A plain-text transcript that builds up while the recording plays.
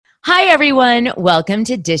Hi, everyone. Welcome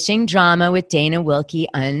to Dishing Drama with Dana Wilkie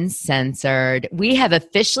Uncensored. We have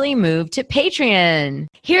officially moved to Patreon.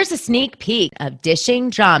 Here's a sneak peek of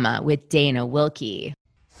Dishing Drama with Dana Wilkie.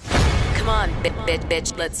 Come on,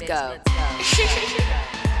 bitch, let's go.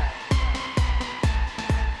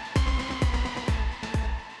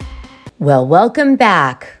 Well, welcome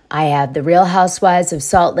back. I have the Real Housewives of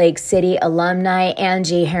Salt Lake City alumni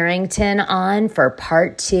Angie Harrington on for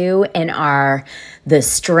part 2 in our The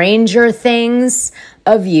Stranger Things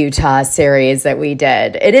of Utah series that we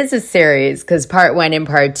did. It is a series because part 1 and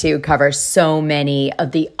part 2 cover so many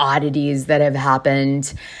of the oddities that have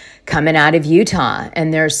happened coming out of Utah,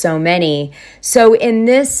 and there's so many. So in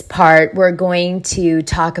this part, we're going to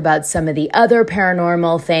talk about some of the other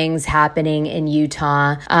paranormal things happening in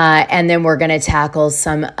Utah, and then we're going to tackle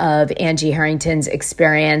some of Angie Harrington's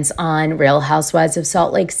experience on Real Housewives of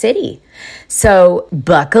Salt Lake City. So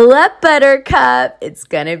buckle up, Buttercup. It's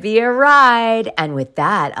going to be a ride. And with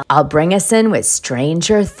that, I'll bring us in with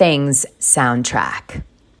Stranger Things soundtrack.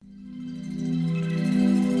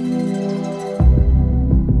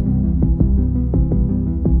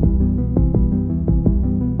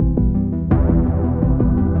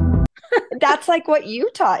 That's like what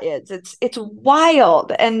Utah is. It's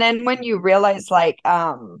wild. And then when you realize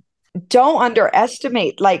don't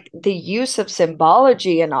underestimate like the use of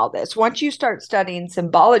symbology and all this. Once you start studying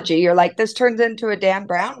symbology, you're like, this turns into a Dan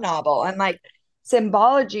Brown novel. And like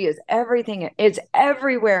symbology is everything. It's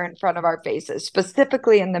everywhere in front of our faces,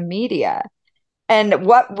 specifically in the media. And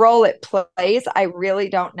what role it plays, I really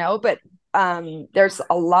don't know. But there's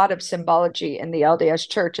a lot of symbology in the LDS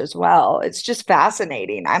church as well. It's just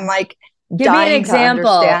fascinating. I'm like, give me an example.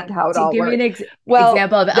 Understand how it all give works. me an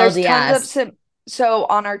example of there's LDS. Tons of so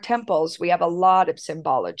on our temples, we have a lot of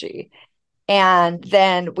symbology. And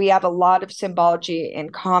then we have a lot of symbology in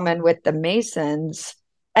common with the Masons.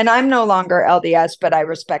 And I'm no longer LDS, but I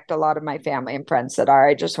respect a lot of my family and friends that are.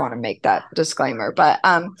 I just want to make that disclaimer. But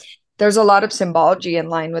there's a lot of symbology in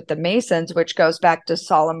line with the Masons, which goes back to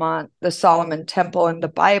Solomon, the Solomon Temple in the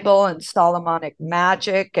Bible, and Solomonic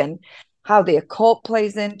magic, and how the occult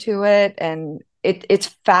plays into it. And it's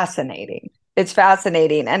fascinating. It's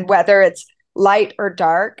fascinating. And whether it's light or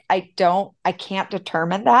dark, I can't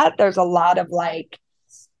determine that. There's a lot of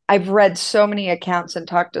I've read so many accounts and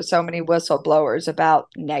talked to so many whistleblowers about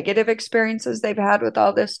negative experiences they've had with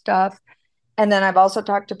all this stuff. And then I've also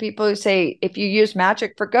talked to people who say, if you use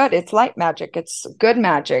magic for good, it's light magic, it's good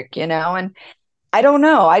magic, and I don't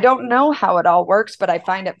know how it all works, but I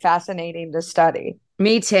find it fascinating to study.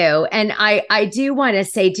 Me too. And I do want to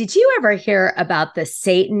say, did you ever hear about the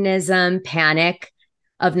Satanism panic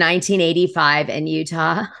of 1985 in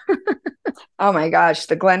Utah? Oh my gosh,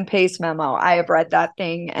 the Glenn Pace memo. I have read that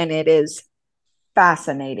thing and it is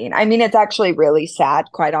fascinating. I mean, it's actually really sad,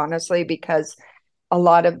 quite honestly, because a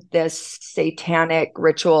lot of this satanic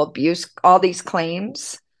ritual abuse, all these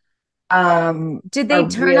claims, did they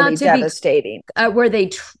turn really out to devastating? Were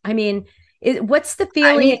they? What's the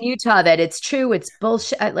feeling in Utah that it's true? It's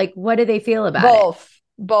bullshit. Like, what do they feel about it?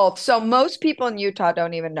 Both. So most people in Utah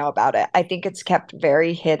don't even know about it. I think it's kept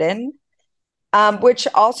very hidden, which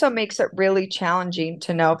also makes it really challenging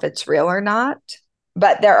to know if it's real or not.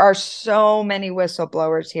 But there are so many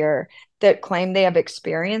whistleblowers here that claim they have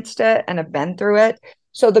experienced it and have been through it.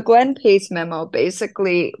 So the Glenn Pace memo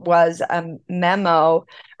basically was a memo,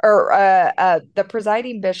 or the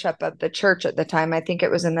presiding bishop of the church at the time, I think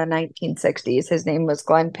it was in the 1960s, his name was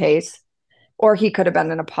Glenn Pace, or he could have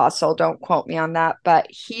been an apostle, don't quote me on that, but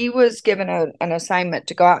he was given an assignment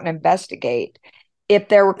to go out and investigate if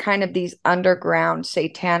there were kind of these underground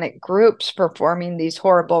satanic groups performing these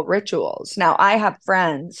horrible rituals. Now, I have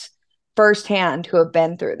friends firsthand who have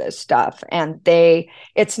been through this stuff, and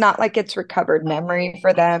it's not like it's recovered memory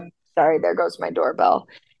for them. Sorry, there goes my doorbell.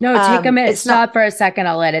 No, take a minute. Stop for a second.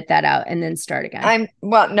 I'll edit that out and then start again.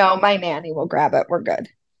 No, my nanny will grab it. We're good.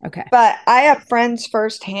 Okay. But I have friends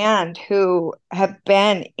firsthand who have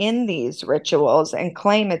been in these rituals and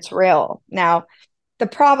claim it's real. Now, the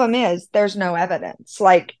problem is there's no evidence.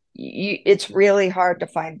 It's really hard to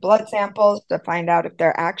find blood samples to find out if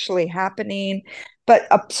they're actually happening.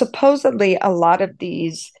 But supposedly a lot of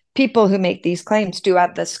these people who make these claims do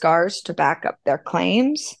have the scars to back up their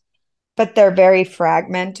claims, but they're very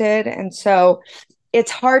fragmented. And so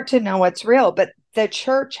it's hard to know what's real. But the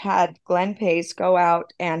church had Glenn Pace go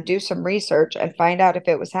out and do some research and find out if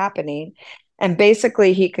it was happening. And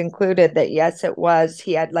basically he concluded that yes, it was.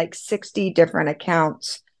 He had 60 different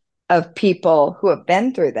accounts of people who have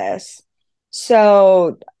been through this.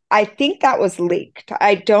 So I think that was leaked.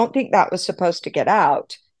 I don't think that was supposed to get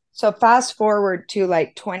out. So fast forward to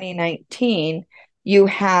 2019, You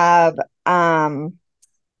have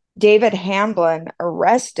David Hamblin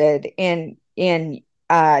arrested in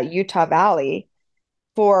Utah Valley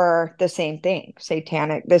for the same thing,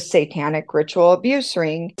 the satanic ritual abuse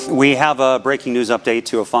ring. We have a breaking news update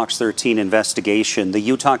to a Fox 13 investigation. The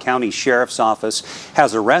Utah County Sheriff's Office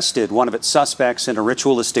has arrested one of its suspects in a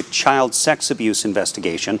ritualistic child sex abuse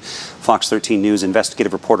investigation. Fox 13 News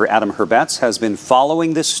investigative reporter Adam Herbetz has been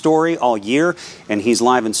following this story all year, and he's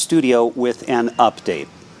live in studio with an update.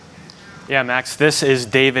 Yeah, Max, this is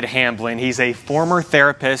David Hamblin. He's a former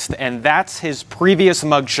therapist, and that's his previous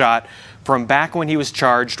mugshot from back when he was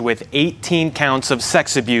charged with 18 counts of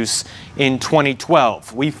sex abuse in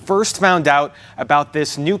 2012. We first found out about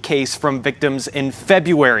this new case from victims in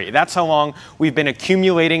February. That's how long we've been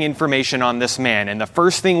accumulating information on this man. And the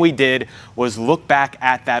first thing we did was look back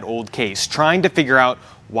at that old case, trying to figure out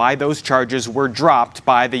why those charges were dropped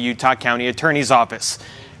by the Utah County Attorney's Office.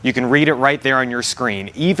 You can read it right there on your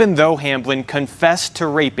screen. Even though Hamblin confessed to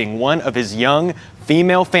raping one of his young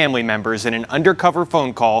female family members in an undercover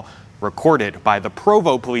phone call recorded by the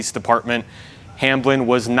Provo Police Department, Hamblin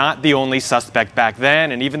was not the only suspect back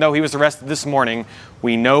then, and even though he was arrested this morning,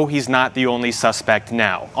 we know he's not the only suspect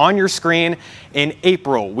now. On your screen, in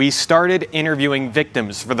April, we started interviewing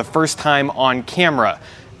victims for the first time on camera.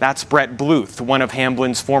 That's Brett Bluth, one of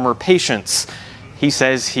Hamblin's former patients. He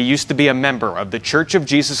says he used to be a member of the Church of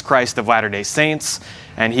Jesus Christ of Latter-day Saints,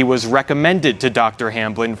 and he was recommended to Dr.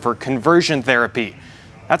 Hamblin for conversion therapy.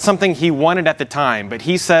 That's something he wanted at the time, but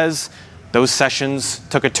he says those sessions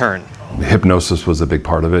took a turn. Hypnosis was a big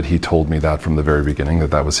part of it. He told me that from the very beginning,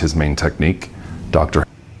 that was his main technique. Dr.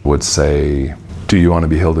 would say, do you want to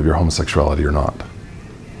be healed of your homosexuality or not?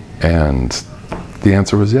 And the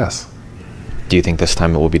answer was yes. Do you think this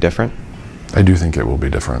time it will be different? I do think it will be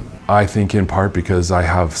different. I think in part because I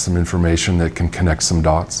have some information that can connect some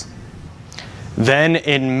dots. Then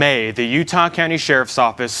in May, the Utah County Sheriff's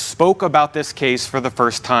Office spoke about this case for the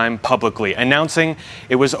first time publicly, announcing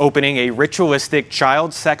it was opening a ritualistic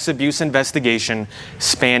child sex abuse investigation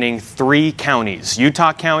spanning 3 counties,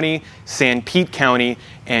 Utah County, San Pete County,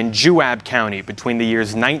 and Juab County between the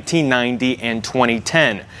years 1990 and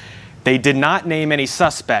 2010. They did not name any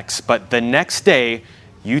suspects, but the next day,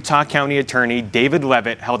 Utah County Attorney David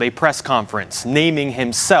Levitt held a press conference naming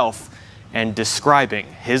himself and describing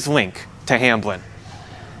his link to Hamblin.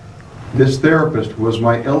 This therapist was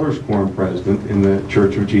my elders quorum president in the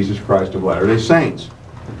Church of Jesus Christ of Latter-day Saints.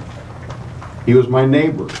 He was my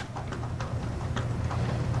neighbor.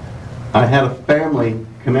 I had a family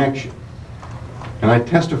connection, and I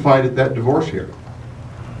testified at that divorce hearing.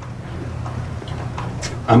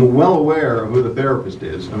 I'm well aware of who the therapist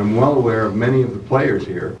is, and I'm well aware of many of the players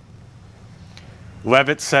here.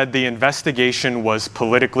 Levitt said the investigation was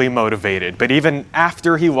politically motivated, but even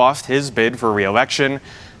after he lost his bid for re-election,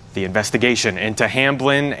 the investigation into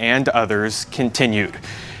Hamblin and others continued.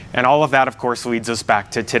 And all of that, of course, leads us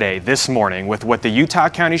back to today, this morning, with what the Utah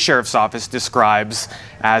County Sheriff's Office describes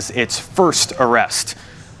as its first arrest.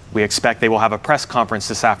 We expect they will have a press conference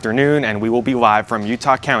this afternoon, and we will be live from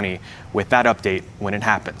Utah County with that update when it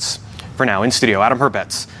happens. For now, in studio, Adam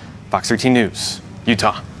Herbetz, Fox 13 News,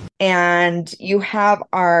 Utah. And you have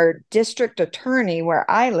our district attorney where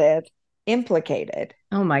I live implicated.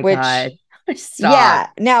 Oh my God. Stop. Yeah.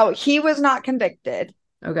 Now, he was not convicted.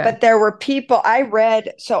 Okay. But there were people I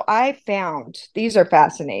found, these are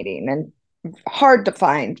fascinating and hard to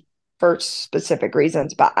find for specific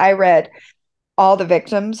reasons, but I read all the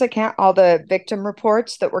victim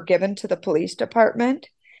reports that were given to the police department.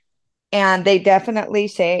 And they definitely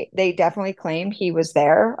claim he was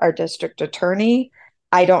there, our district attorney.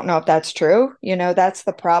 I don't know if that's true. That's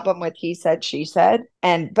the problem with he said, she said.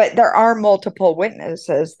 But there are multiple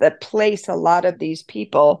witnesses that place a lot of these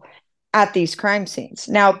people at these crime scenes.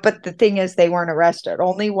 Now, but the thing is, they weren't arrested.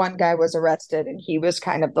 Only one guy was arrested, and he was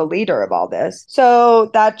kind of the leader of all this. So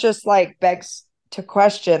that just begs to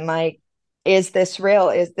question, is this real?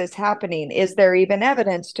 Is this happening? Is there even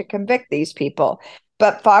evidence to convict these people?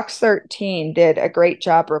 But Fox 13 did a great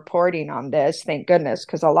job reporting on this, thank goodness,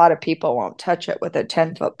 because a lot of people won't touch it with a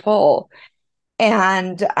 10-foot pole.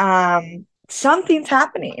 And something's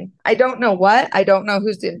happening. I don't know what. I don't know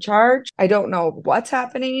who's in charge. I don't know what's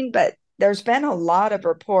happening, but there's been a lot of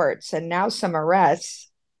reports and now some arrests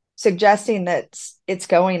suggesting that it's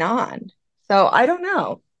going on. So I don't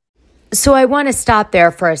know. So I want to stop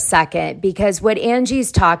there for a second, because what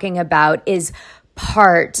Angie's talking about is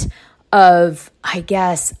part of, I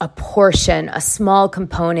guess, a small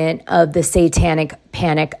component of the satanic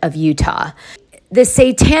panic of Utah. The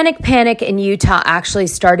satanic panic in Utah actually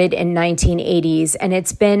started in 1980s, and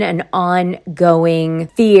it's been an ongoing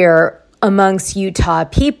fear amongst Utah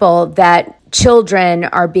people that children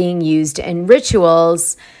are being used in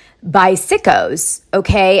rituals by sickos,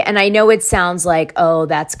 okay? And I know it sounds like, oh,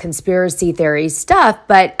 that's conspiracy theory stuff,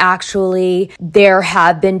 but actually there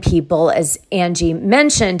have been people, as Angie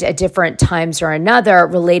mentioned, at different times or another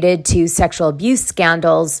related to sexual abuse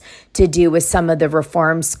scandals to do with some of the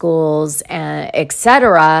reform schools, et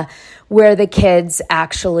cetera, where the kids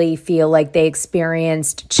actually feel like they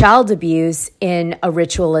experienced child abuse in a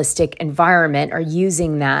ritualistic environment or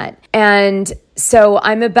using that. And so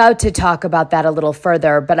I'm about to talk about that a little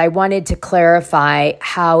further, but I wanted to clarify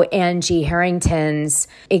how Angie Harrington's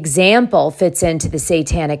example fits into the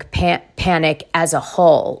satanic panic as a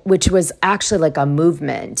whole, which was actually like a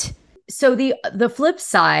movement. So the flip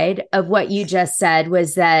side of what you just said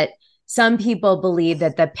was that some people believe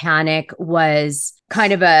that the panic was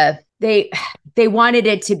kind of they wanted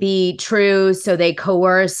it to be true, so they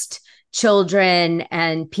coerced children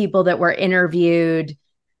and people that were interviewed,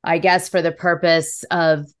 I guess, for the purpose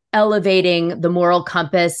of elevating the moral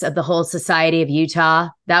compass of the whole society of Utah.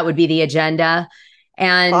 That would be the agenda.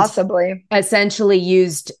 And possibly essentially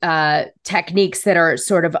used techniques that are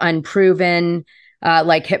sort of unproven,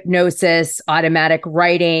 like hypnosis, automatic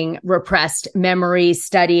writing, repressed memory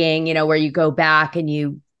studying, where you go back and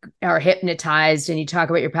you are hypnotized and you talk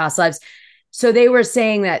about your past lives. So they were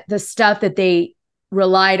saying that the stuff that they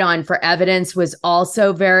relied on for evidence was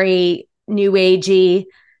also very new agey.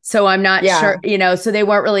 So I'm not sure, so they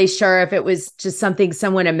weren't really sure if it was just something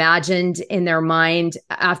someone imagined in their mind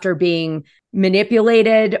after being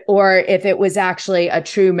manipulated, or if it was actually a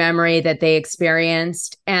true memory that they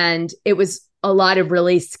experienced. And it was a lot of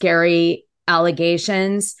really scary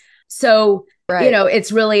allegations. So,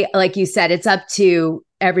 it's really, like you said, it's up to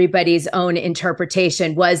everybody's own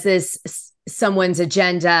interpretation. Was this someone's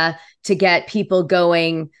agenda to get people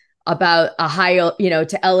going about a higher,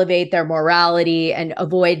 to elevate their morality and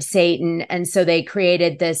avoid Satan? And so they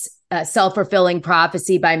created this self-fulfilling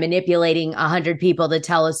prophecy by manipulating 100 people to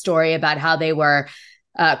tell a story about how they were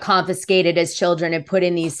confiscated as children and put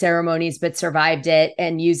in these ceremonies, but survived it,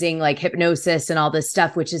 and using like hypnosis and all this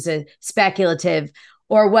stuff, which is a speculative.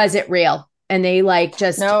 Or was it real? And they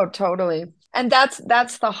No, totally. And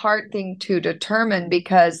that's the hard thing to determine,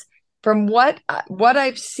 because from what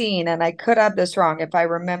I've seen, and I could have this wrong if I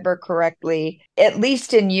remember correctly, at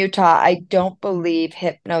least in Utah, I don't believe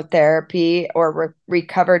hypnotherapy or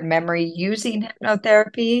recovered memory using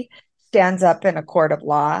hypnotherapy stands up in a court of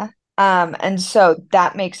law. And so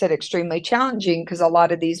that makes it extremely challenging, because a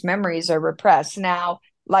lot of these memories are repressed. Now,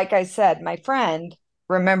 like I said, my friend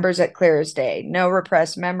remembers it clear as day. No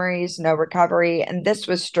repressed memories, no recovery. And this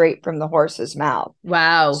was straight from the horse's mouth.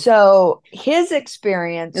 Wow. So his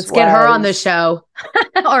experience get her on the show.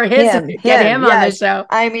 Or get him on the show.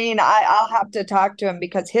 I mean, I'll have to talk to him,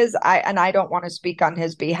 because I don't want to speak on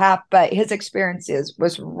his behalf, but his experiences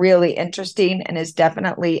was really interesting and is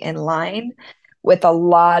definitely in line with a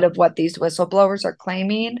lot of what these whistleblowers are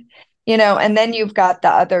claiming. And then you've got the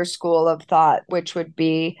other school of thought, which would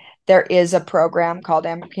be, there is a program called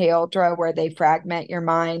MK Ultra where they fragment your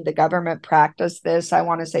mind. The government practiced this, I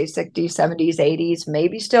want to say 60s, 70s, 80s,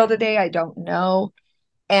 maybe still today, I don't know.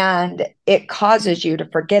 And it causes you to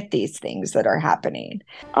forget these things that are happening.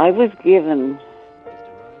 I was given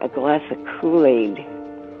a glass of Kool-Aid,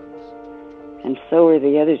 and so were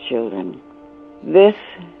the other children. This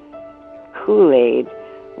Kool-Aid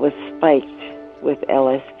was spiked with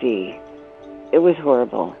LSD. It was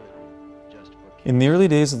horrible. In the early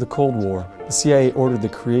days of the Cold War, the CIA ordered the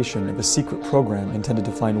creation of a secret program intended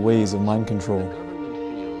to find ways of mind control.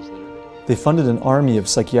 They funded an army of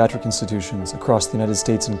psychiatric institutions across the United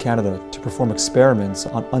States and Canada to perform experiments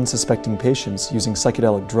on unsuspecting patients using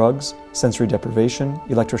psychedelic drugs, sensory deprivation,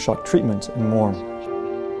 electroshock treatment, and more.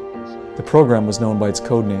 The program was known by its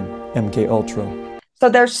codename, MK Ultra. So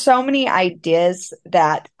there's so many ideas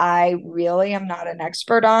that I really am not an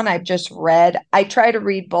expert on. I've just read. I try to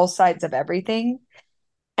read both sides of everything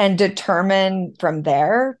and determine from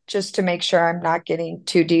there, just to make sure I'm not getting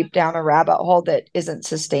too deep down a rabbit hole that isn't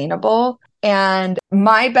sustainable. And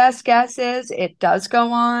my best guess is it does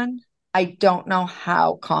go on. I don't know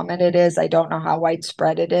how common it is. I don't know how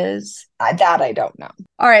widespread it is. That I don't know.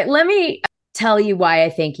 All right, let me tell you why I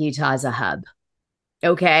think Utah's a hub.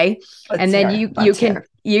 Okay. And then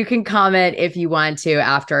you can comment if you want to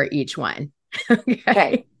after each one.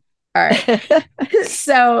 Okay. All right.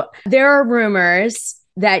 So there are rumors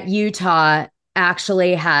that Utah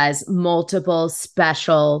actually has multiple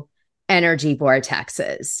special energy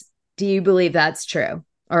vortexes. Do you believe that's true?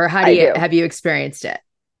 Or have you experienced it?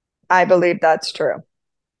 I believe that's true.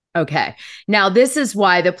 Okay. Now, this is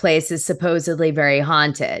why the place is supposedly very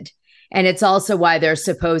haunted. And it's also why there's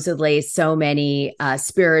supposedly so many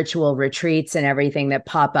spiritual retreats and everything that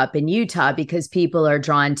pop up in Utah, because people are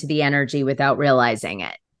drawn to the energy without realizing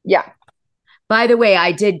it. Yeah. By the way,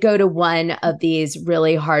 I did go to one of these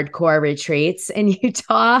really hardcore retreats in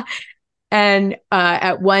Utah. And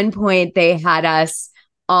at one point, they had us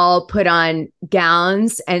all put on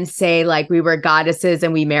gowns and say like we were goddesses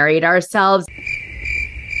and we married ourselves.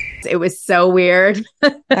 It was so weird.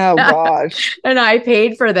 Oh gosh. And I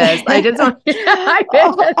paid for this. I just want I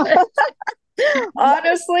paid for this.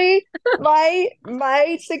 Honestly,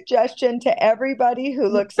 my suggestion to everybody who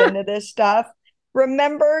looks into this stuff,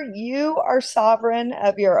 remember, you are sovereign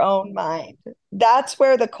of your own mind. That's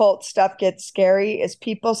where the cult stuff gets scary, is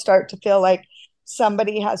people start to feel like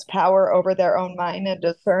somebody has power over their own mind and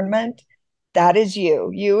discernment. That is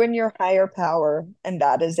you and your higher power, and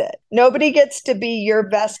that is it. Nobody gets to be your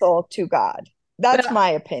vessel to God. That's my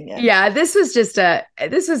opinion. Yeah, this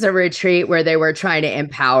was a retreat where they were trying to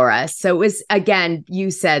empower us. So it was, again, you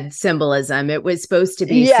said symbolism. It was supposed to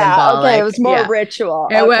be symbolic. Okay, it was more ritual.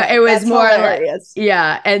 It was that's more hilarious.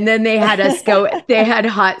 And then they had us go, they had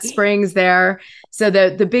hot springs there. So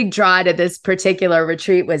the big draw to this particular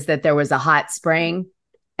retreat was that there was a hot spring.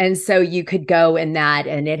 And so you could go in that,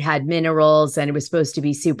 and it had minerals, and it was supposed to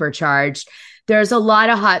be supercharged. There's a lot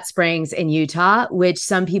of hot springs in Utah, which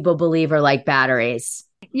some people believe are like batteries.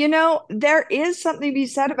 You know, there is something to be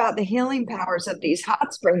said about the healing powers of these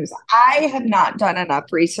hot springs. I have not done enough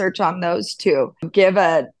research on those to give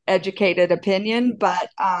an educated opinion, but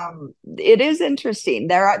it is interesting.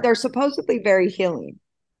 They're supposedly very healing.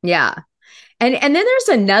 Yeah. And then there's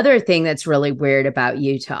another thing that's really weird about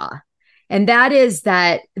Utah. And that is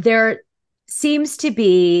that there seems to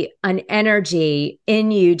be an energy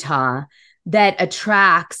in Utah that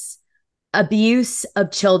attracts abuse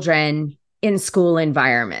of children in school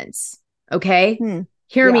environments. Okay.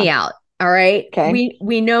 Hear me out. All right. Okay.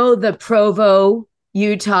 We know the Provo,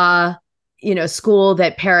 Utah, school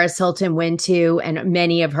that Paris Hilton went to, and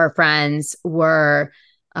many of her friends were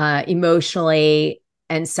emotionally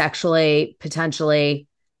and sexually, potentially,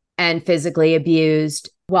 and physically abused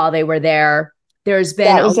while they were there. There's been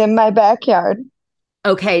that was in my backyard.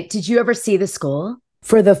 Okay. Did you ever see the school?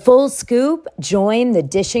 For the full scoop, join the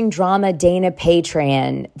Dishing Drama Dana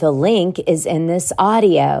Patreon. The link is in this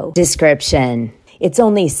audio description. It's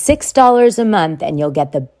only $6 a month, and you'll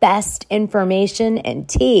get the best information and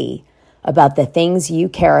tea about the things you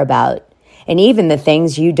care about, and even the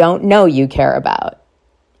things you don't know you care about.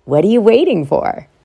 What are you waiting for?